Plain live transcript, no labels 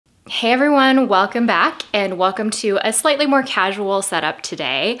Hey everyone, welcome back and welcome to a slightly more casual setup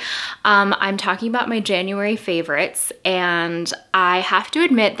today. I'm talking about my January favorites, and I have to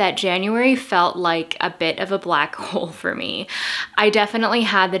admit that January felt like a bit of a black hole for me. I definitely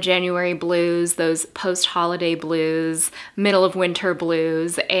had the January blues, those post-holiday blues, middle of winter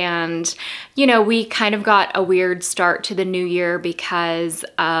blues, and you know, we kind of got a weird start to the new year because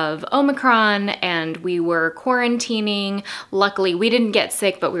of Omicron and we were quarantining. Luckily, we didn't get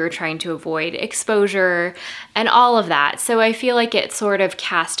sick, but we were trying to avoid exposure and all of that. So I feel like it sort of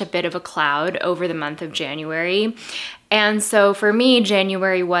cast a bit of a cloud over the month of January. And so for me,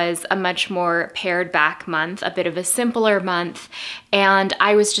 January was a much more pared back month, a bit of a simpler month, and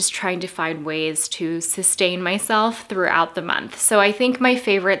I was just trying to find ways to sustain myself throughout the month. So I think my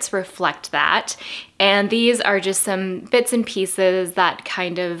favorites reflect that. And these are just some bits and pieces that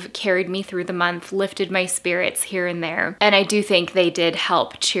kind of carried me through the month, lifted my spirits here and there. And I do think they did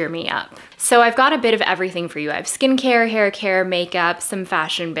help cheer me up. So I've got a bit of everything for you. I have skincare, hair care, makeup, some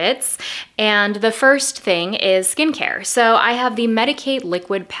fashion bits. And the first thing is skincare. So I have the Medicate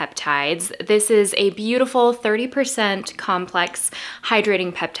Liquid Peptides. This is a beautiful 30% complex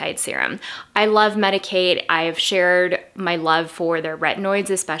hydrating peptide serum. I love Medicate. I've shared my love for their retinoids,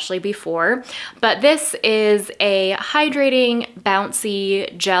 especially before, but this is a hydrating,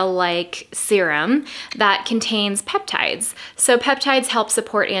 bouncy, gel-like serum that contains peptides. So peptides help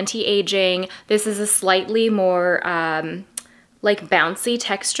support anti-aging. This is a slightly more like bouncy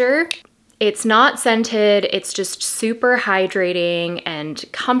texture. It's not scented, it's just super hydrating and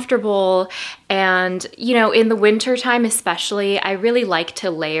comfortable. And, you know, in the winter time especially, I really like to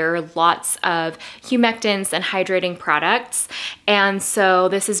layer lots of humectants and hydrating products. And so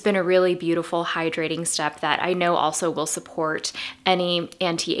this has been a really beautiful hydrating step that I know also will support any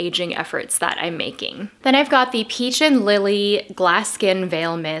anti-aging efforts that I'm making. Then I've got the Peach and Lily Glass Skin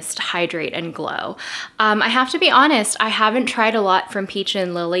Veil Mist Hydrate and Glow. I have to be honest, I haven't tried a lot from Peach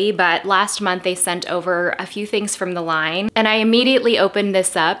and Lily, but last month they sent over a few things from the line, and I immediately opened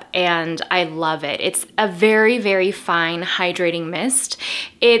this up and I love it. It's a very, very fine hydrating mist.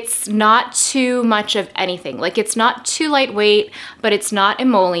 It's not too much of anything. Like, it's not too lightweight, but it's not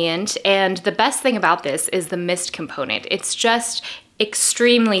emollient. And the best thing about this is the mist component. It's just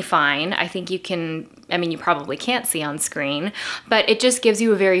extremely fine. I think you can, I mean, you probably can't see on screen, but it just gives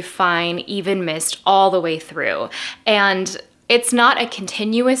you a very fine, even mist all the way through. And it's not a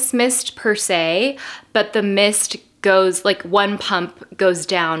continuous mist per se, but the mist goes, like, one pump goes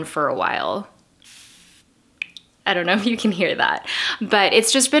down for a while. I don't know if you can hear that, but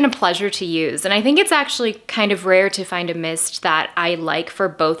it's just been a pleasure to use. And I think it's actually kind of rare to find a mist that I like for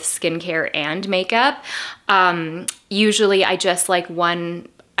both skincare and makeup. Usually I just like one,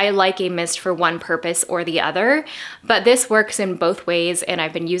 I like a mist for one purpose or the other, but this works in both ways and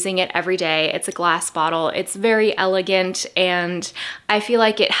I've been using it every day. It's a glass bottle, it's very elegant, and I feel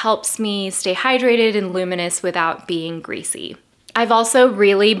like it helps me stay hydrated and luminous without being greasy. I've also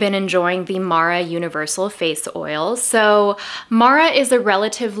really been enjoying the Mara Universal Face Oil. So Mara is a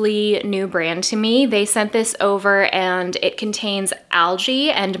relatively new brand to me. They sent this over and it contains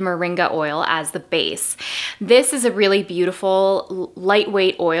algae and moringa oil as the base. This is a really beautiful,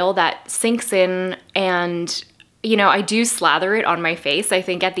 lightweight oil that sinks in, and you know, I do slather it on my face. I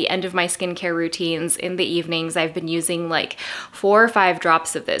think at the end of my skincare routines in the evenings, I've been using like 4 or 5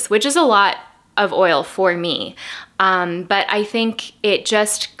 drops of this, which is a lot of oil for me. But I think it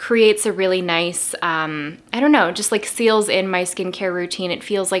just creates a really nice, I don't know, just like seals in my skincare routine. It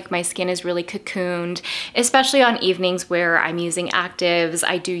feels like my skin is really cocooned, especially on evenings where I'm using actives.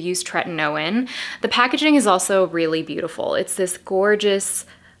 I do use tretinoin. The packaging is also really beautiful. It's this gorgeous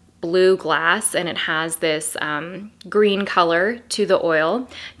blue glass and it has this green color to the oil.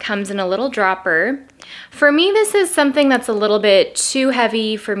 Comes in a little dropper. For me, this is something that's a little bit too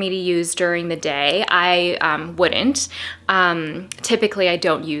heavy for me to use during the day. I wouldn't. Typically, I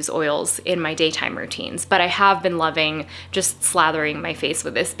don't use oils in my daytime routines, but I have been loving just slathering my face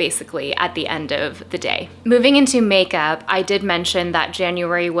with this basically at the end of the day. Moving into makeup, I did mention that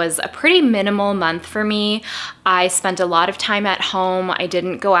January was a pretty minimal month for me. I spent a lot of time at home. I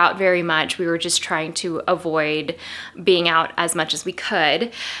didn't go out very much. We were just trying to avoid being out as much as we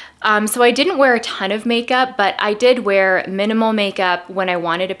could. So I didn't wear a ton of makeup, but I did wear minimal makeup when I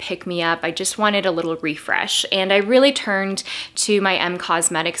wanted to pick me up. I just wanted a little refresh, and I really turned to my M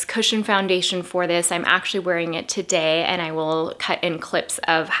Cosmetics Cushion Foundation for this. I'm actually wearing it today, and I will cut in clips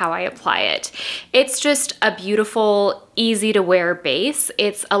of how I apply it. It's just a beautiful, easy to wear base.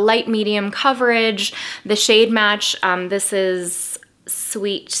 It's a light medium coverage. The shade match, this is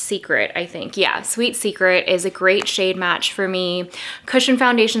Sweet Secret, I think. Yeah, Sweet Secret is a great shade match for me. Cushion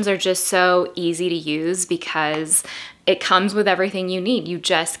foundations are just so easy to use because it comes with everything you need. You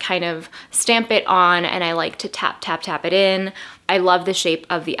just kind of stamp it on, and I like to tap, tap, tap it in. I love the shape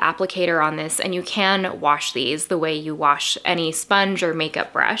of the applicator on this, and you can wash these the way you wash any sponge or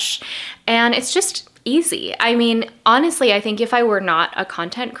makeup brush. And it's just easy. I mean, honestly, I think if I were not a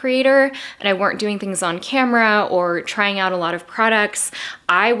content creator and I weren't doing things on camera or trying out a lot of products,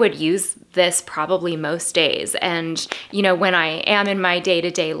 I would use this probably most days. And, you know, when I am in my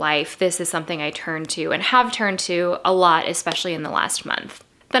day-to-day life, this is something I turn to and have turned to a lot, especially in the last month.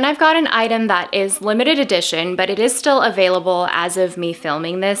 Then I've got an item that is limited edition, but it is still available as of me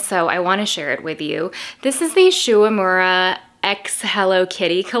filming this, so I want to share it with you. This is the Shuamura X Hello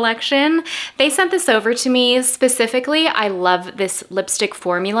Kitty collection. They sent this over to me specifically. I love this lipstick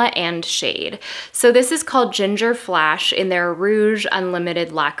formula and shade. So this is called Ginger Flash in their Rouge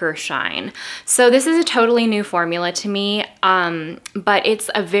Unlimited Lacquer Shine. So this is a totally new formula to me, but it's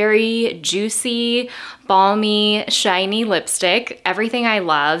a very juicy, balmy, shiny lipstick, everything I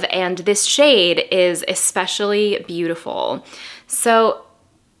love, and this shade is especially beautiful. So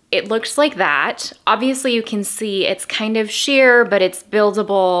it looks like that. Obviously you can see it's kind of sheer, but it's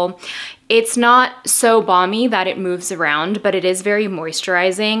buildable. It's not so balmy that it moves around, but it is very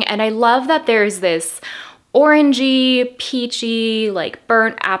moisturizing. And I love that there's this orangey, peachy, like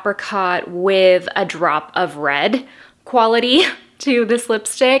burnt apricot with a drop of red quality to this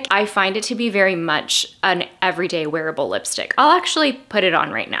lipstick. I find it to be very much an everyday wearable lipstick. I'll actually put it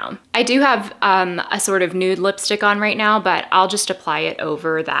on right now. I do have a sort of nude lipstick on right now, but I'll just apply it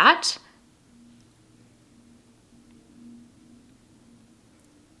over that.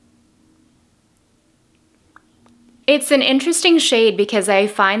 It's an interesting shade because I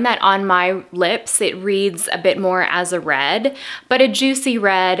find that on my lips it reads a bit more as a red, but a juicy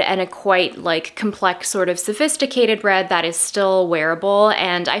red and a quite like complex sort of sophisticated red that is still wearable.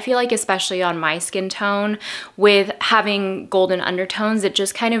 And I feel like especially on my skin tone with having golden undertones, it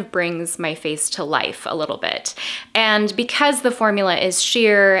just kind of brings my face to life a little bit. And because the formula is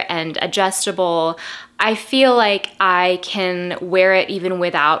sheer and adjustable, I feel like I can wear it even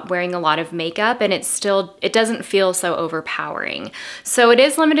without wearing a lot of makeup, and it doesn't feel so overpowering. So it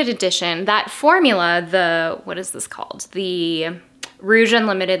is limited edition. That formula, what is this called? The Rouge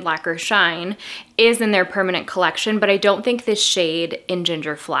Unlimited Lacquer Shine is in their permanent collection, but I don't think this shade in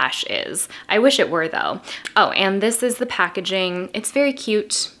Ginger Flash is. I wish it were though. Oh, and this is the packaging. It's very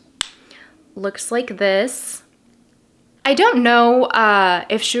cute. Looks like this. I don't know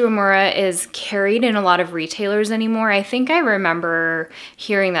if Shuamura is carried in a lot of retailers anymore. I think I remember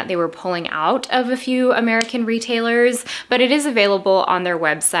hearing that they were pulling out of a few American retailers, but it is available on their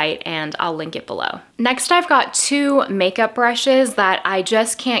website and I'll link it below. Next, I've got two makeup brushes that I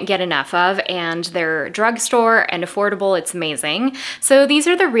just can't get enough of, and they're drugstore and affordable. It's amazing. So these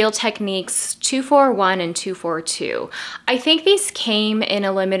are the Real Techniques 241 and 242. I think these came in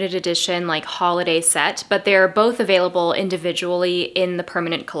a limited edition like holiday set, but they're both available individually in the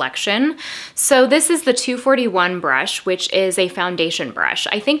permanent collection. So this is the 241 brush, which is a foundation brush.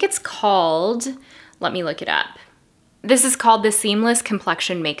 I think it's called, let me look it up. This is called the Seamless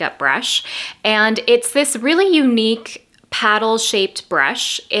Complexion Makeup Brush, and it's this really unique paddle-shaped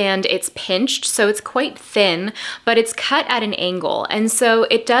brush, and it's pinched, so it's quite thin, but it's cut at an angle. And so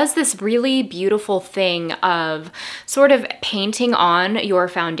it does this really beautiful thing of sort of painting on your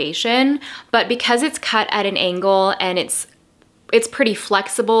foundation, but because it's cut at an angle and it's pretty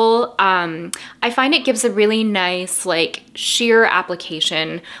flexible, I find it gives a really nice like sheer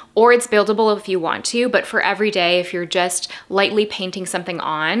application, or it's buildable if you want to, but for every day, if you're just lightly painting something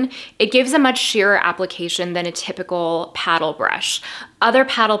on, it gives a much sheerer application than a typical paddle brush. Other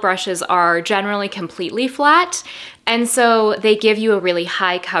paddle brushes are generally completely flat, and so they give you a really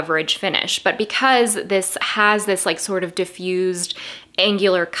high coverage finish. But because this has this like sort of diffused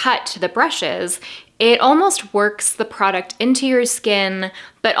angular cut to the brushes, it almost works the product into your skin,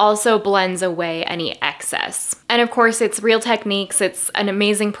 but also blends away any excess. And of course, it's Real Techniques. It's an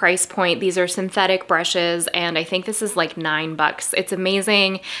amazing price point. These are synthetic brushes, and I think this is like $9. It's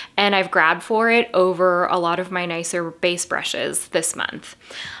amazing, and I've grabbed for it over a lot of my nicer base brushes this month.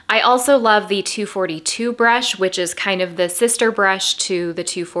 I also love the 242 brush, which is kind of the sister brush to the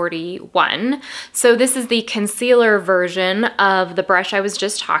 241. So this is the concealer version of the brush I was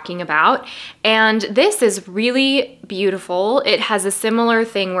just talking about, and this is really beautiful. It has a similar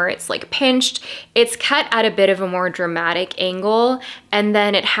thing where it's like pinched, it's cut at a bit of a more dramatic angle, and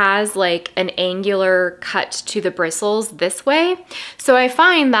then it has like an angular cut to the bristles this way. So I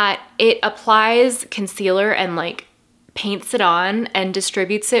find that it applies concealer and like paints it on and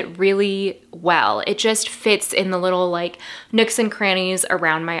distributes it really well. It just fits in the little like nooks and crannies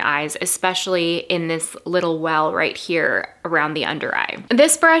around my eyes, especially in this little well right here around the under eye.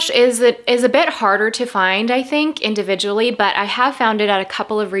 This brush is a bit harder to find, I think, individually, but I have found it at a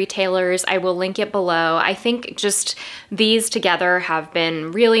couple of retailers. I will link it below. I think just these together have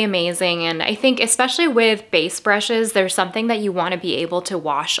been really amazing, and I think especially with base brushes, there's something that you want to be able to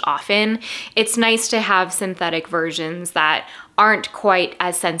wash often. It's nice to have synthetic versions that aren't quite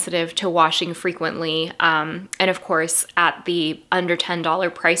as sensitive to washing frequently. And of course, at the under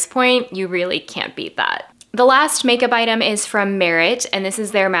 $10 price point, you really can't beat that. The last makeup item is from Merit, and this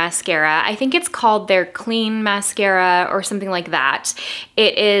is their mascara. I think it's called their Clean Mascara or something like that.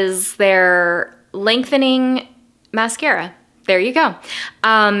 It is their lengthening mascara. There you go.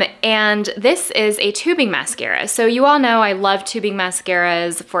 And this is a tubing mascara. So you all know I love tubing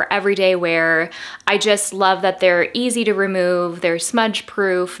mascaras for everyday wear. I just love that they're easy to remove, they're smudge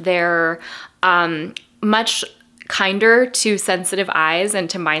proof, they're much kinder to sensitive eyes and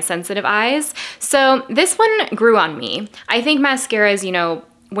to my sensitive eyes. So this one grew on me. I think mascaras, you know,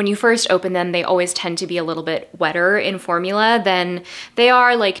 when you first open them, they always tend to be a little bit wetter in formula than they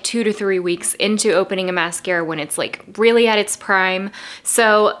are like 2 to 3 weeks into opening a mascara when it's like really at its prime.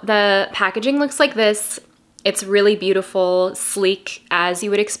 So the packaging looks like this. It's really beautiful, sleek, as you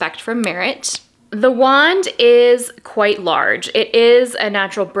would expect from Merit. The wand is quite large. It is a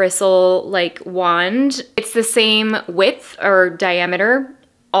natural bristle like wand. It's the same width or diameter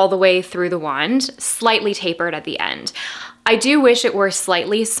all the way through the wand, slightly tapered at the end. I do wish it were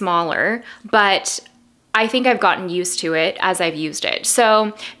slightly smaller, but I think I've gotten used to it as I've used it.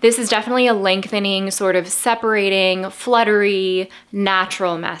 So this is definitely a lengthening, sort of separating, fluttery,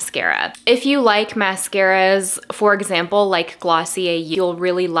 natural mascara. If you like mascaras, for example, like Glossier, you'll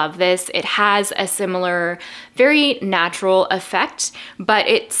really love this. It has a similar, very natural effect, but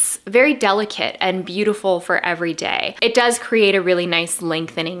it's very delicate and beautiful for every day. It does create a really nice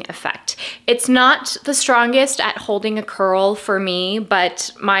lengthening effect. It's not the strongest at holding a curl for me,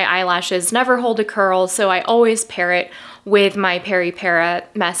 but my eyelashes never hold a curl, so I always pair it with my Peri Para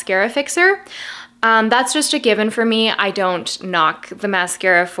mascara fixer. That's just a given for me. I don't knock the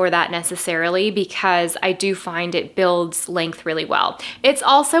mascara for that necessarily because I do find it builds length really well. It's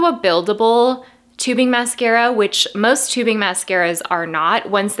also a buildable tubing mascara, which most tubing mascaras are not.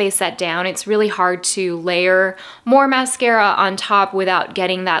 Once they set down, it's really hard to layer more mascara on top without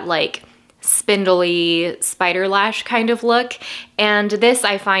getting that like spindly spider lash kind of look. And this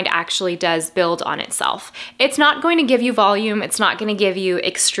I find actually does build on itself. It's not going to give you volume. It's not going to give you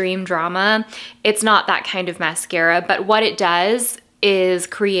extreme drama. It's not that kind of mascara, but what it does is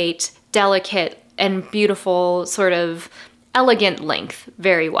create delicate and beautiful, sort of elegant length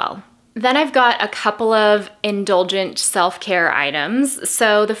very well. Then I've got a couple of indulgent self-care items.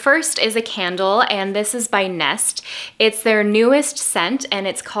 So the first is a candle, and this is by Nest. It's their newest scent, and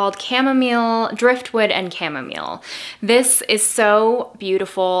it's called Chamomile, Driftwood and Chamomile. This is so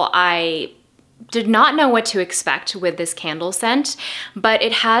beautiful. I did not know what to expect with this candle scent, but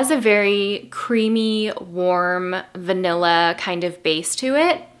it has a very creamy, warm, vanilla kind of base to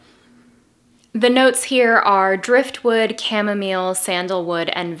it. The notes here are driftwood, chamomile, sandalwood,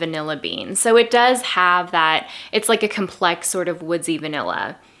 and vanilla bean. So it does have that, it's like a complex sort of woodsy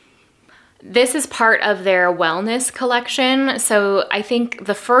vanilla. This is part of their wellness collection. So I think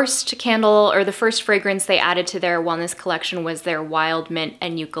the first candle or the first fragrance they added to their wellness collection was their wild mint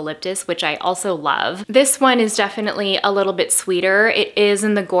and eucalyptus, which I also love. This one is definitely a little bit sweeter. It is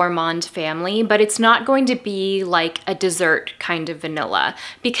in the gourmand family, but it's not going to be like a dessert kind of vanilla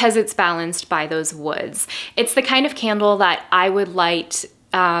because it's balanced by those woods. It's the kind of candle that I would light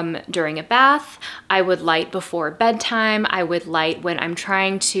during a bath, I would light before bedtime, I would light when I'm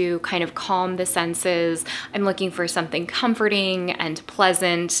trying to kind of calm the senses. I'm looking for something comforting and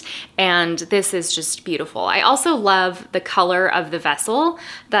pleasant, and this is just beautiful. I also love the color of the vessel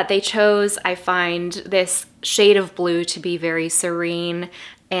that they chose. I find this shade of blue to be very serene,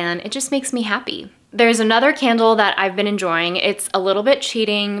 and it just makes me happy. There's another candle that I've been enjoying. It's a little bit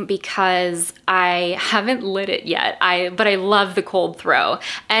cheating because I haven't lit it yet, but I love the cold throw,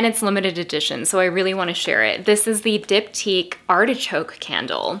 and it's limited edition, so I really want to share it. This is the Diptyque Artichoke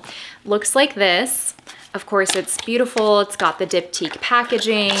Candle. Looks like this. Of course, it's beautiful. It's got the Diptyque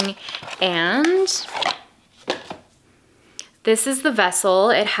packaging, and this is the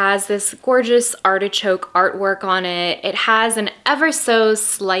vessel. It has this gorgeous artichoke artwork on it. It has an ever so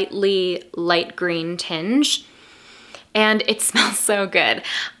slightly light green tinge. and it smells so good.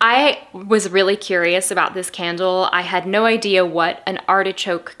 I was really curious about this candle. I had no idea what an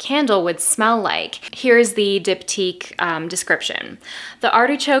artichoke candle would smell like. Here's the diptyque description. The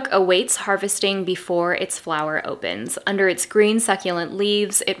artichoke awaits harvesting before its flower opens. Under its green succulent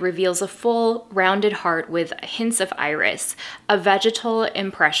leaves, it reveals a full, rounded heart with hints of iris, a vegetal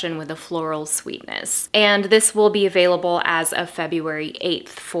impression with a floral sweetness. And this will be available as of February 8th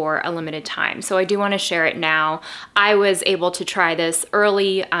for a limited time. So I do want to share it now. I was able to try this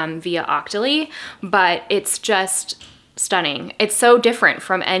early via Octoly, but it's just stunning. It's so different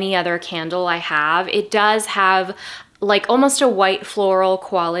from any other candle I have. It does have like almost a white floral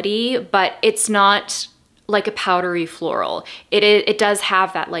quality, but it's not like a powdery floral. It does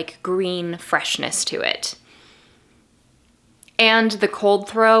have that like green freshness to it. And the cold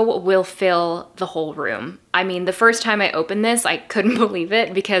throw will fill the whole room. I mean, the first time I opened this, I couldn't believe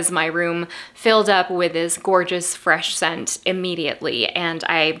it because my room filled up with this gorgeous fresh scent immediately, and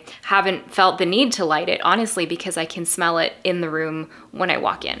I haven't felt the need to light it, honestly, because I can smell it in the room when I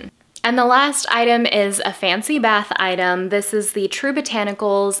walk in. And the last item is a fancy bath item. This is the True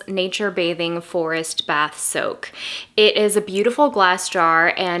Botanicals Nature Bathing Forest Bath Soak. It is a beautiful glass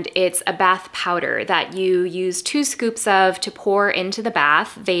jar, and it's a bath powder that you use 2 scoops of to pour into the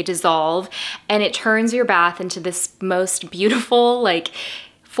bath. They dissolve, and it turns your bath into this most beautiful, like,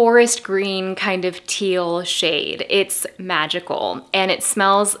 forest green kind of teal shade. It's magical and it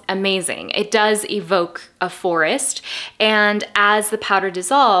smells amazing. It does evoke a forest, and as the powder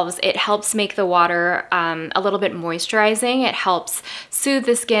dissolves, it helps make the water a little bit moisturizing. It helps soothe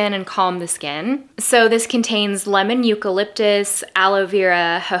the skin and calm the skin. So this contains lemon eucalyptus, aloe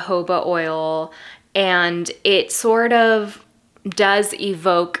vera, jojoba oil, and it sort of does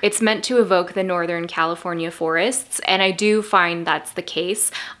evoke, it's meant to evoke the Northern California forests, and I do find that's the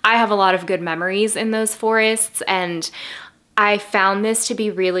case. I have a lot of good memories in those forests, and I found this to be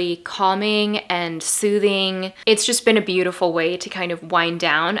really calming and soothing. It's just been a beautiful way to kind of wind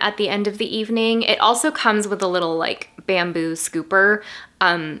down at the end of the evening. It also comes with a little like bamboo scooper.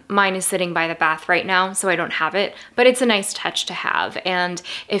 Mine is sitting by the bath right now, so I don't have it, but it's a nice touch to have. And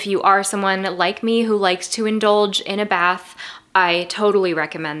if you are someone like me who likes to indulge in a bath, I totally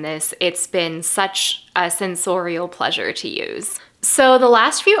recommend this. It's been such a sensorial pleasure to use. So the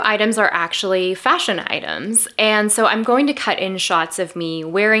last few items are actually fashion items, and so I'm going to cut in shots of me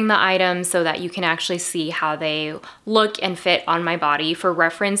wearing the items so that you can actually see how they look and fit on my body. For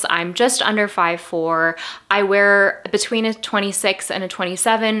reference, I'm just under 5'4". I wear between a 26 and a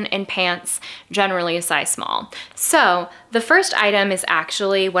 27 in pants, generally a size small. So the first item is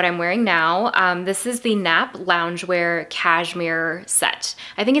actually what I'm wearing now. This is the Nap Loungewear Cashmere set.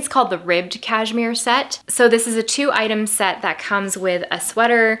 I think it's called the Ribbed Cashmere set. So this is a 2-item set that comes with a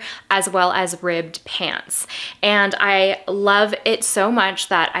sweater as well as ribbed pants. And I love it so much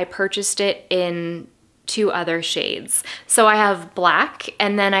that I purchased it in 2 other shades. So I have black,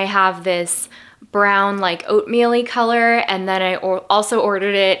 and then I have this brown like oatmeal-y color, and then I also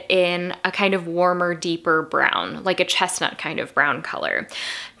ordered it in a kind of warmer, deeper brown, like a chestnut kind of brown color.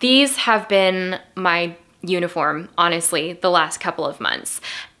 These have been my uniform, honestly, the last couple of months.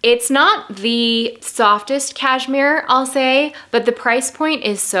 It's not the softest cashmere, I'll say, but the price point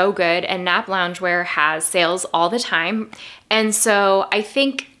is so good, and Nap Loungewear has sales all the time. And so I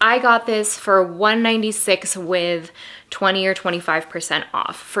think I got this for $196 with 20 or 25%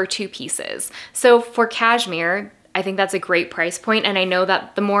 off for 2 pieces. So for cashmere, I think that's a great price point, and I know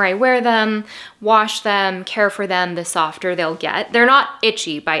that the more I wear them, wash them, care for them, the softer they'll get. They're not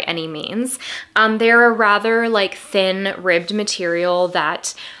itchy by any means. They're a rather like thin ribbed material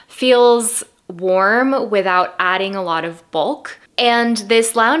that feels warm without adding a lot of bulk. And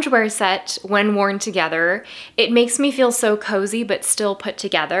this loungewear set, when worn together, it makes me feel so cozy but still put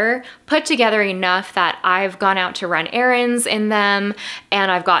together enough that I've gone out to run errands in them,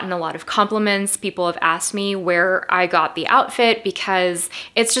 and I've gotten a lot of compliments. People have asked me where I got the outfit because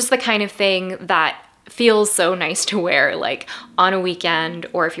it's just the kind of thing that feels so nice to wear, like on a weekend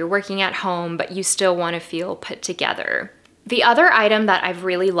or if you're working at home, but you still want to feel put together. The other item that I've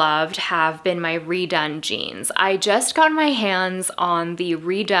really loved have been my redone jeans. I just got my hands on the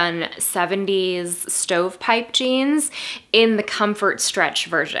redone 70s stovepipe jeans in the comfort stretch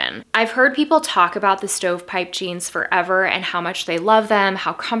version. I've heard people talk about the stovepipe jeans forever and how much they love them,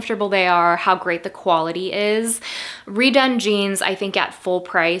 how comfortable they are, how great the quality is. Redone jeans, I think at full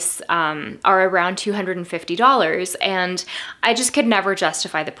price, are around $250, and I just could never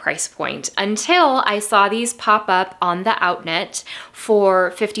justify the price point until I saw these pop up on the Outnet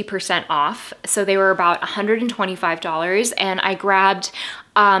for 50% off. So they were about $125, and I grabbed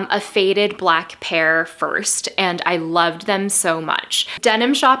a faded black pair first, and I loved them so much.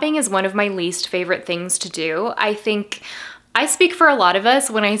 Denim shopping is one of my least favorite things to do. I think I speak for a lot of us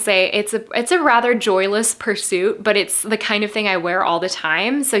when I say it's a rather joyless pursuit, but it's the kind of thing I wear all the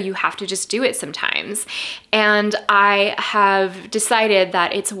time, so you have to just do it sometimes. And I have decided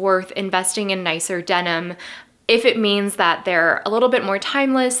that it's worth investing in nicer denim if it means that they're a little bit more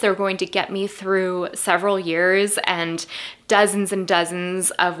timeless. They're going to get me through several years and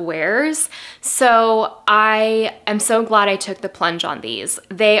dozens of wears. So I am so glad I took the plunge on these.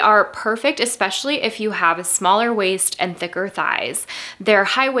 They are perfect, especially if you have a smaller waist and thicker thighs. They're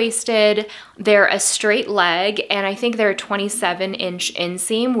high-waisted, they're a straight leg, and I think they're a 27-inch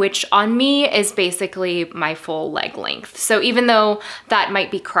inseam, which on me is basically my full leg length. So even though that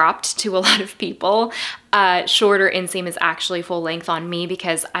might be cropped to a lot of people, shorter inseam is actually full length on me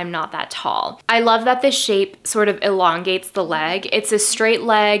because I'm not that tall. I love that this shape sort of elongates the leg. It's a straight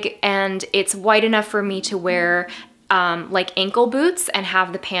leg and it's wide enough for me to wear like ankle boots and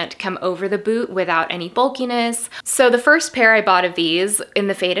have the pant come over the boot without any bulkiness. So the first pair I bought of these in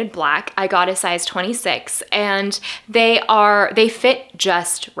the faded black, I got a size 26, and they fit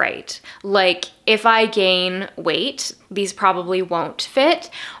just right. Like if I gain weight, these probably won't fit,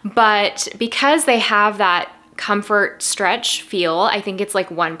 but because they have that comfort stretch feel, I think it's like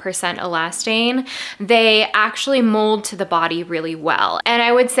 1% elastane, they actually mold to the body really well. And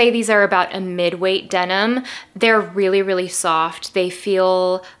I would say these are about a mid-weight denim. They're really soft. They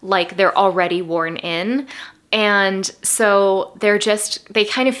feel like they're already worn in. And so they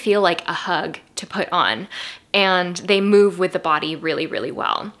kind of feel like a hug to put on, and they move with the body really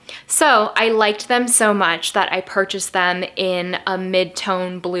well. So I liked them so much that I purchased them in a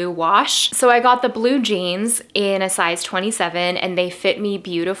mid-tone blue wash. So I got the blue jeans in a size 27 and they fit me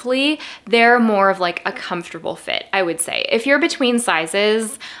beautifully. They're more of like a comfortable fit, I would say. If you're between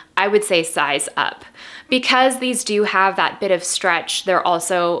sizes, I would say size up. Because these do have that bit of stretch, they're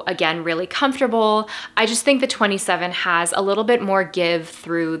also, again, really comfortable. I just think the 27 has a little bit more give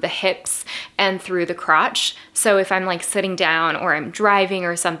through the hips and through the crotch. So if I'm like sitting down or I'm driving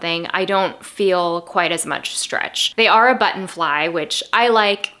or something, I don't feel quite as much stretch. They are a button fly, which I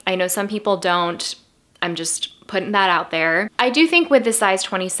like. I know some people don't. I'm just putting that out there. I do think with the size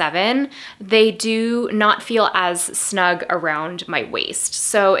 27, they do not feel as snug around my waist.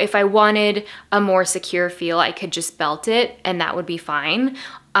 So if I wanted a more secure feel, I could just belt it and that would be fine.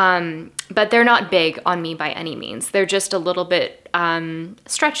 But they're not big on me by any means. They're just a little bit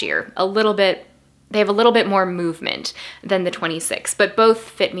stretchier, they have a little bit more movement than the 26, but both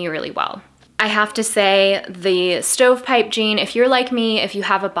fit me really well. I have to say the stovepipe jean, if you're like me, if you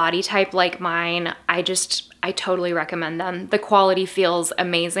have a body type like mine, I totally recommend them. The quality feels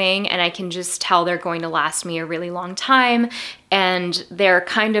amazing and I can just tell they're going to last me a really long time, and they're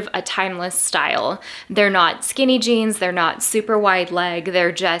kind of a timeless style. They're not skinny jeans, they're not super wide leg,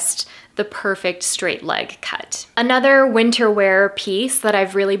 they're just the perfect straight leg cut. Another winter wear piece that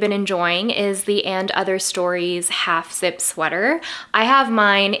I've really been enjoying is the And Other Stories half zip sweater. I have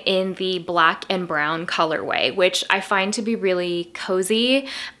mine in the black and brown colorway, which I find to be really cozy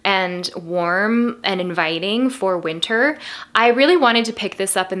and warm and inviting for winter. I really wanted to pick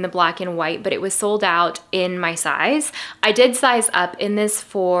this up in the black and white, but it was sold out in my size. I did size up in this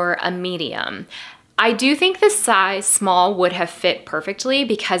for a medium. I do think the size small would have fit perfectly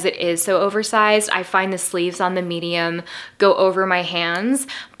because it is so oversized. I find the sleeves on the medium go over my hands,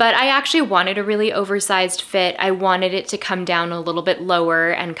 but I actually wanted a really oversized fit. I wanted it to come down a little bit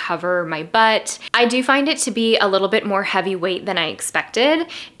lower and cover my butt. I do find it to be a little bit more heavyweight than I expected,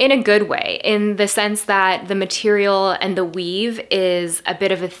 in a good way, in the sense that the material and the weave is a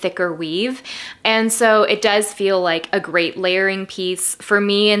bit of a thicker weave. And so it does feel like a great layering piece. For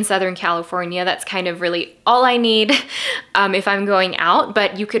me in Southern California, that's kind of really all I need if I'm going out,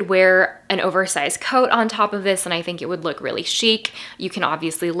 but you could wear an oversized coat on top of this and I think it would look really chic. You can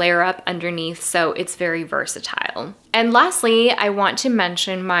obviously layer up underneath, so it's very versatile. And lastly, I want to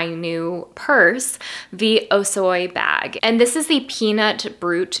mention my new purse, the Osoi bag. And this is the Peanut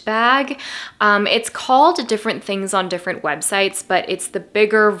Brute bag. It's called different things on different websites, but it's the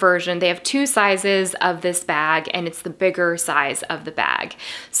bigger version. They have two sizes of this bag and it's the bigger size of the bag.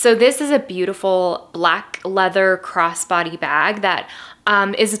 So this is a beautiful black leather crossbody bag that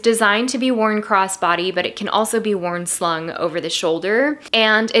is designed to be worn crossbody, but it can also be worn slung over the shoulder.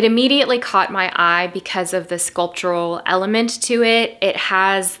 And it immediately caught my eye because of the sculptural element to it. It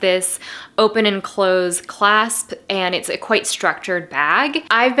has this open and close clasp and it's a quite structured bag.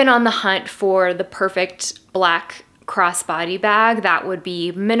 I've been on the hunt for the perfect black crossbody bag that would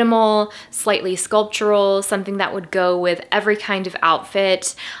be minimal, slightly sculptural, something that would go with every kind of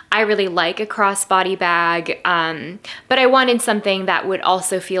outfit. I really like a crossbody bag, but I wanted something that would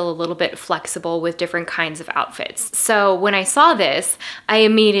also feel a little bit flexible with different kinds of outfits. So when I saw this, I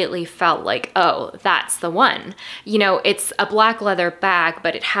immediately felt like, oh, that's the one. You know, it's a black leather bag,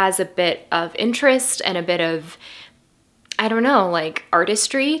 but it has a bit of interest and a bit of, I don't know, like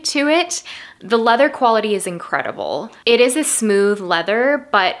artistry to it. The leather quality is incredible. It is a smooth leather,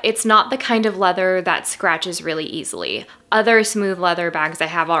 but it's not the kind of leather that scratches really easily. Other smooth leather bags I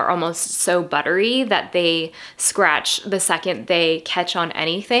have are almost so buttery that they scratch the second they catch on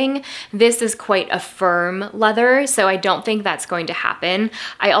anything. This is quite a firm leather, so I don't think that's going to happen.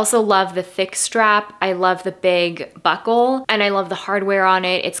 I also love the thick strap. I love the big buckle, and I love the hardware on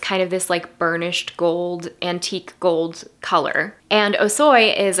it. It's kind of this like burnished gold, antique gold color. And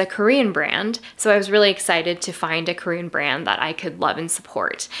Osoi is a Korean brand, so I was really excited to find a Korean brand that I could love and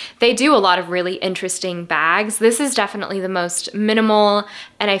support. They do a lot of really interesting bags. This is definitely the most minimal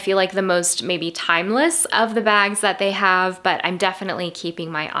and I feel like the most maybe timeless of the bags that they have, but I'm definitely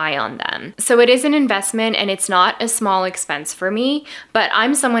keeping my eye on them. So it is an investment and it's not a small expense for me, but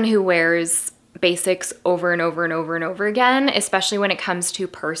I'm someone who wears basics over and over and over and over again, especially when it comes to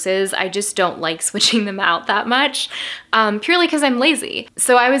purses. I just don't like switching them out that much, purely because I'm lazy.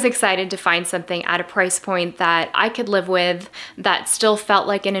 So I was excited to find something at a price point that I could live with, that still felt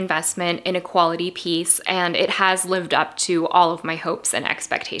like an investment in a quality piece, and it has lived up to all of my hopes and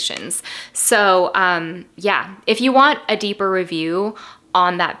expectations. So yeah, if you want a deeper review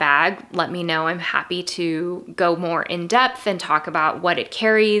on that bag, let me know. I'm happy to go more in depth and talk about what it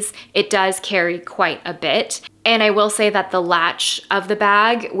carries. It does carry quite a bit. And I will say that the latch of the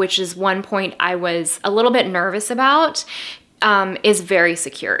bag, which is one point I was a little bit nervous about, is very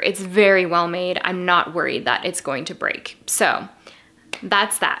secure. It's very well made. I'm not worried that it's going to break. So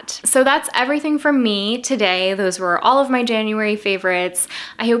that's that. So that's everything from me today. Those were all of my January favorites.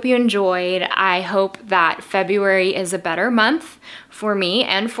 I hope you enjoyed. I hope that February is a better month for me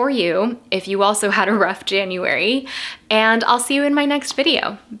and for you if you also had a rough January. And I'll see you in my next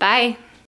video. Bye.